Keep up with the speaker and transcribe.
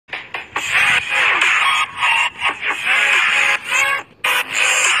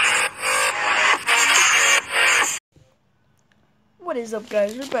is up,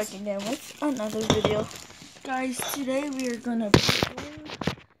 guys? We're back again with another video. Guys, today we are gonna be doing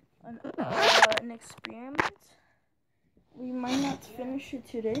an experiment. We might not finish it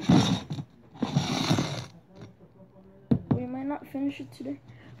today.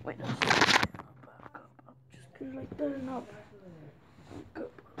 Wait, let's just up. Just put it like that and up.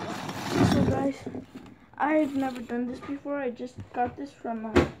 So guys, I've never done this before. I just got this from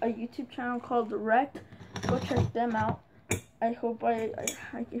a YouTube channel called Wrecked. Go check them out. I hope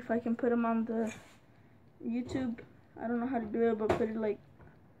if I can put them on the YouTube. I don't know how to do it, but put it like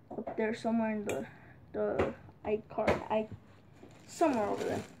up there somewhere in the iCard, somewhere over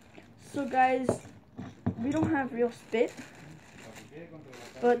there. So guys, we don't have real spit,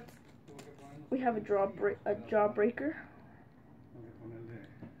 but we have a Jawbreaker.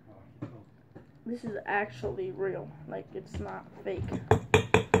 This is actually real, like it's not fake.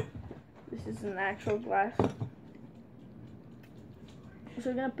 This is an actual glass. So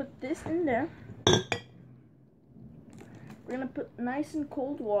we're gonna put this in there. We're gonna put nice and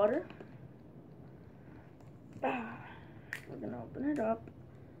cold water. We're gonna open it up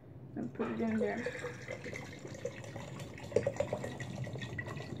and put it in there.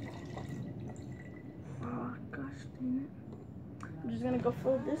 Oh gosh dang it. I'm just gonna go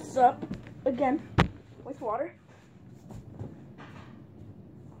fill this up again with water.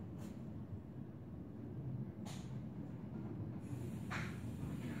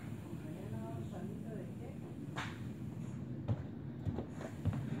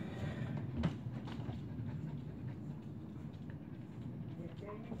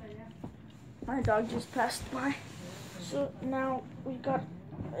 My dog just passed by. So now we got,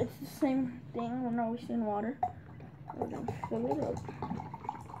 it's the same thing. We're now wasting water. We're gonna fill it up.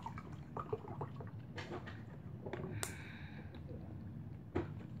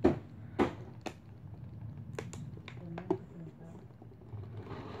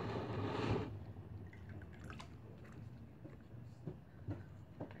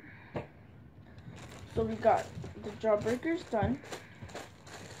 So we got the Jawbreakers done.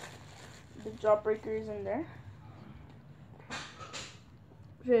 The Jawbreaker is in there.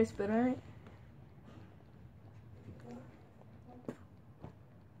 Should I spit on it?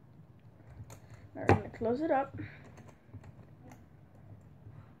 Now we're gonna close it up.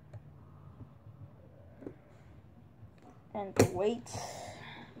 And wait.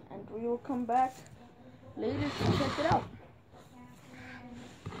 And we will come back later to check it out.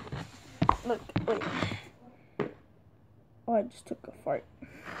 Look, wait. Oh, I just took a fart.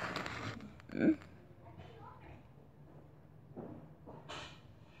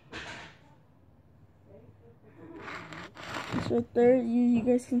 It's right there. You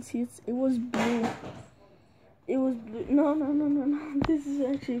guys can see it was blue. It was blue. No. This is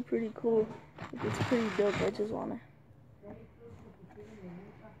actually pretty cool. It's pretty dope. I just wanna.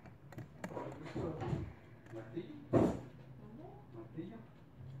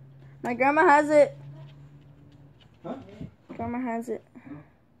 My grandma has it. Huh? Grandma has it.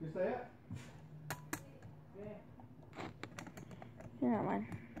 Yeah, man.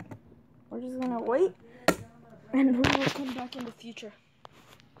 We're just gonna wait, and we will come back in the future.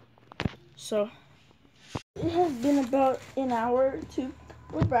 So, it has been about an hour or two.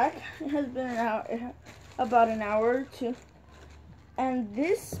 We're back. It has been about an hour or two. And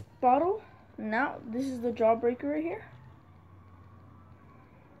this bottle, now, this is the Jawbreaker right here.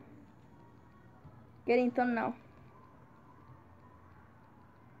 Getting thumbnail.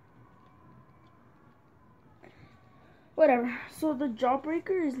 Whatever. So the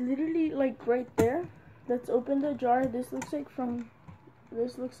Jawbreaker is literally like right there. Let's open the jar. This looks like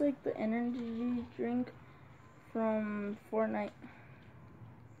the energy drink from Fortnite.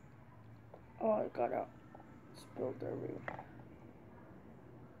 Oh, it got out. Spilled everywhere.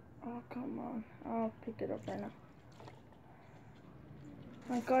 Oh, come on. I'll pick it up right now.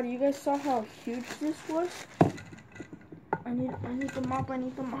 My God, you guys saw how huge this was? I need the mop.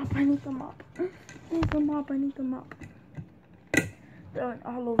 That went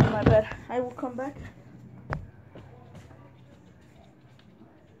all over my bed. I will come back.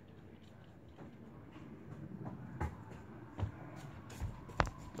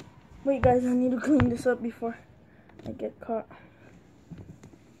 Wait guys, I need to clean this up before I get caught.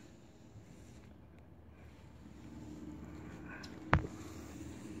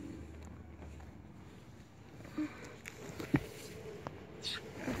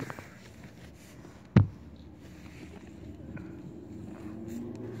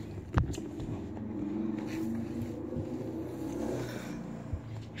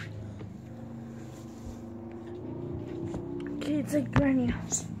 Okay, it's like brand new.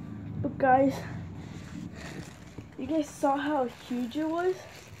 But guys, You guys saw how huge it was?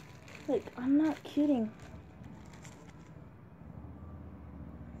 Like, I'm not kidding.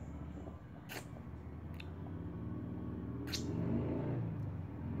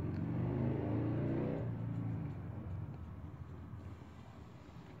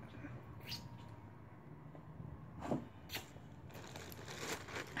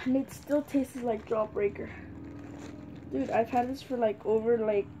 And it still tastes like Jawbreaker. Dude, I've had this for like over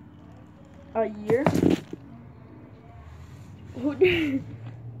like a year.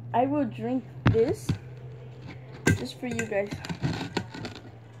 I will drink this just for you guys.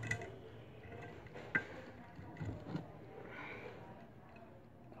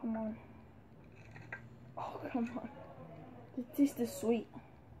 Come on. Oh, come on. It tastes sweet.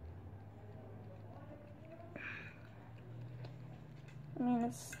 I mean,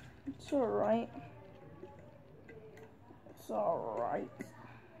 it's alright. It's alright.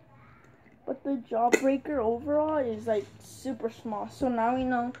 But the Jawbreaker overall is like super small. So now we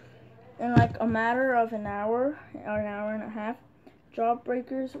know in like a matter of an hour or an hour and a half,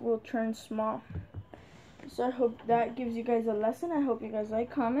 Jawbreakers will turn small. So I hope that gives you guys a lesson. I hope you guys like,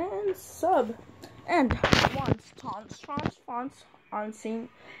 comment, and sub. And once, taunts, on scene.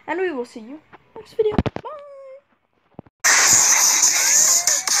 And we will see you next video.